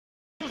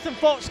Jonathan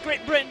Fox,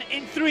 Great Britain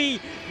in 3,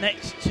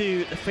 next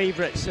to the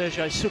favourite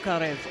Sergey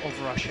SUKHAREV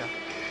of Russia.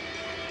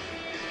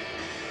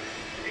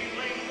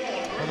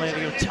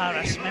 Valerio,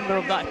 member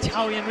of that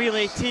Italian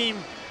relay team.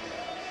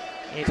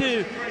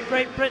 2,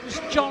 Great Britain's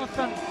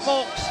Jonathan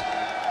Fox,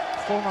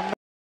 former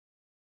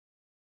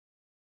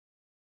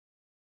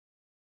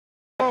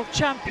world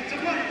champion.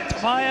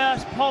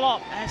 Tobias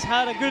POLLAP has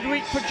had a good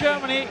week for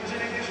Germany.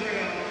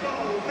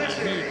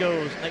 And he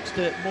goes next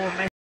to Mor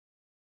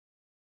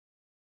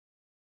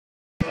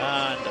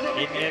And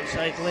in the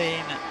outside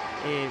lane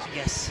is,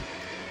 yes,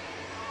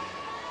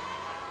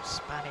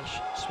 Spanish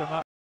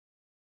swimmer.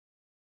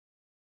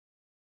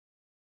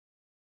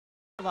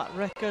 That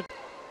record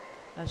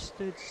has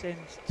stood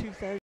since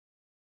 2000.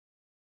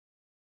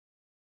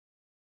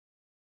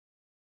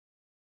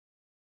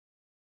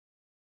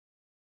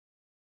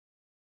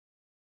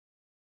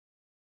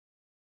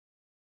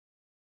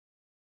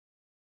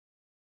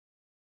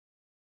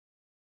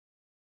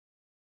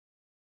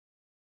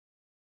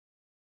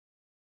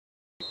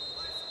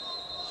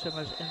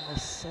 Swimmers in the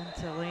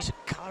centre lane.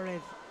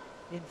 SUKHAREV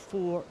in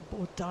 4,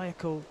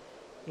 BOHODAYKO.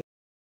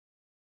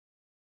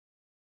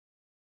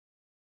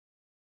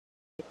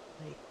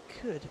 They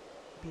could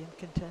be in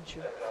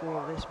contention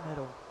for this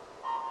medal.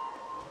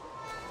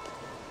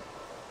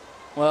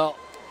 Well,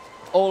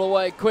 all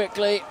away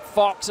quickly.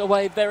 Fox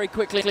away very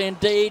quickly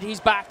indeed. He's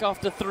back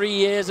after 3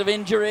 years of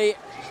injury,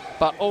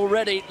 but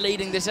already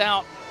leading this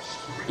out.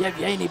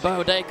 Yevheniy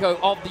BOHODAYKO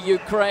of the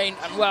Ukraine,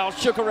 and well,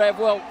 SUKHAREV,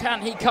 well, can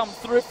he come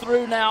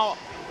through now?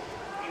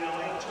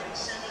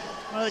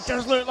 Well, it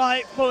does look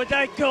like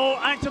BOHODAYKO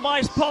and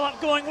Tobias POLLAP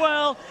going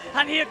well,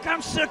 and here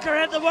comes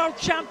SUKHAREV, the world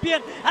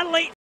champion, and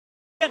late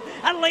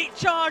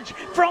charge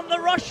from the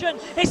Russian.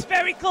 It's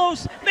very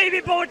close. Maybe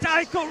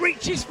BOHODAYKO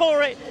reaches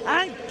for it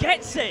and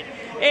gets it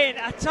in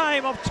a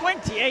time of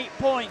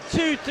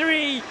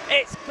 28.23.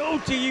 It's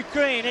gold to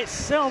Ukraine, it's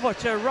silver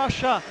to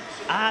Russia,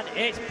 and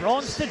it's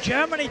bronze to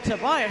Germany.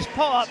 Tobias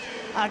POLLAP,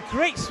 a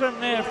great swim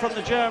there from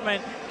the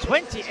German,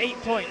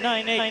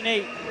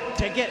 28.988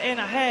 to get in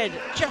ahead,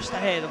 just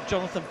ahead of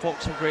Jonathan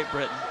Fox of Great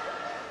Britain.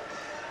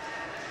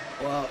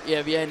 Well,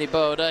 Yevheniy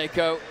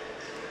BOHODAYKO.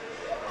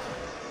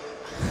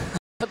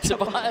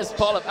 Tobias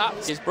POLLAP up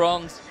his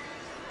bronze.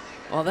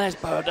 Well, there's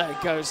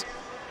BOHODAYKO's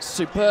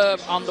superb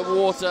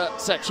underwater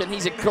section.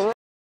 He's a great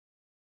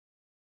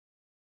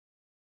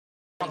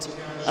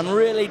and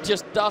really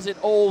just does it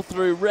all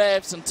through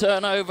revs and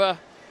turnover.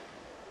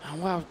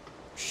 And well,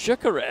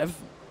 SUKHAREV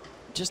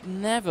just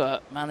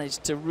never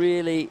managed to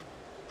really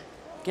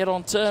get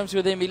on terms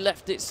with him. He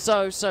left it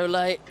so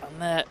late,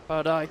 and there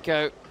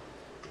BOHODAYKO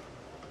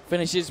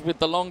finishes with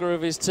the longer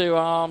of his 2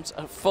 arms,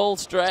 a full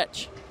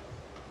stretch,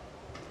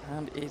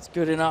 and it's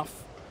good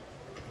enough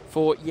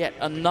for yet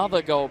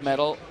another gold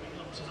medal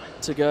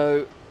to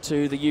go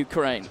to the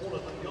Ukraine.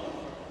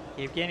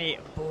 Yevheniy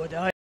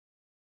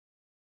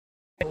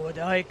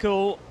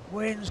BOHODAYKO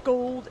wins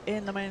gold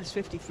in the men's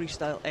 50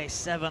 freestyle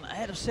S7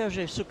 ahead of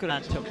Sergey SUKHAREV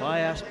and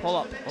Tobias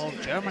POLLAP of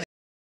Germany.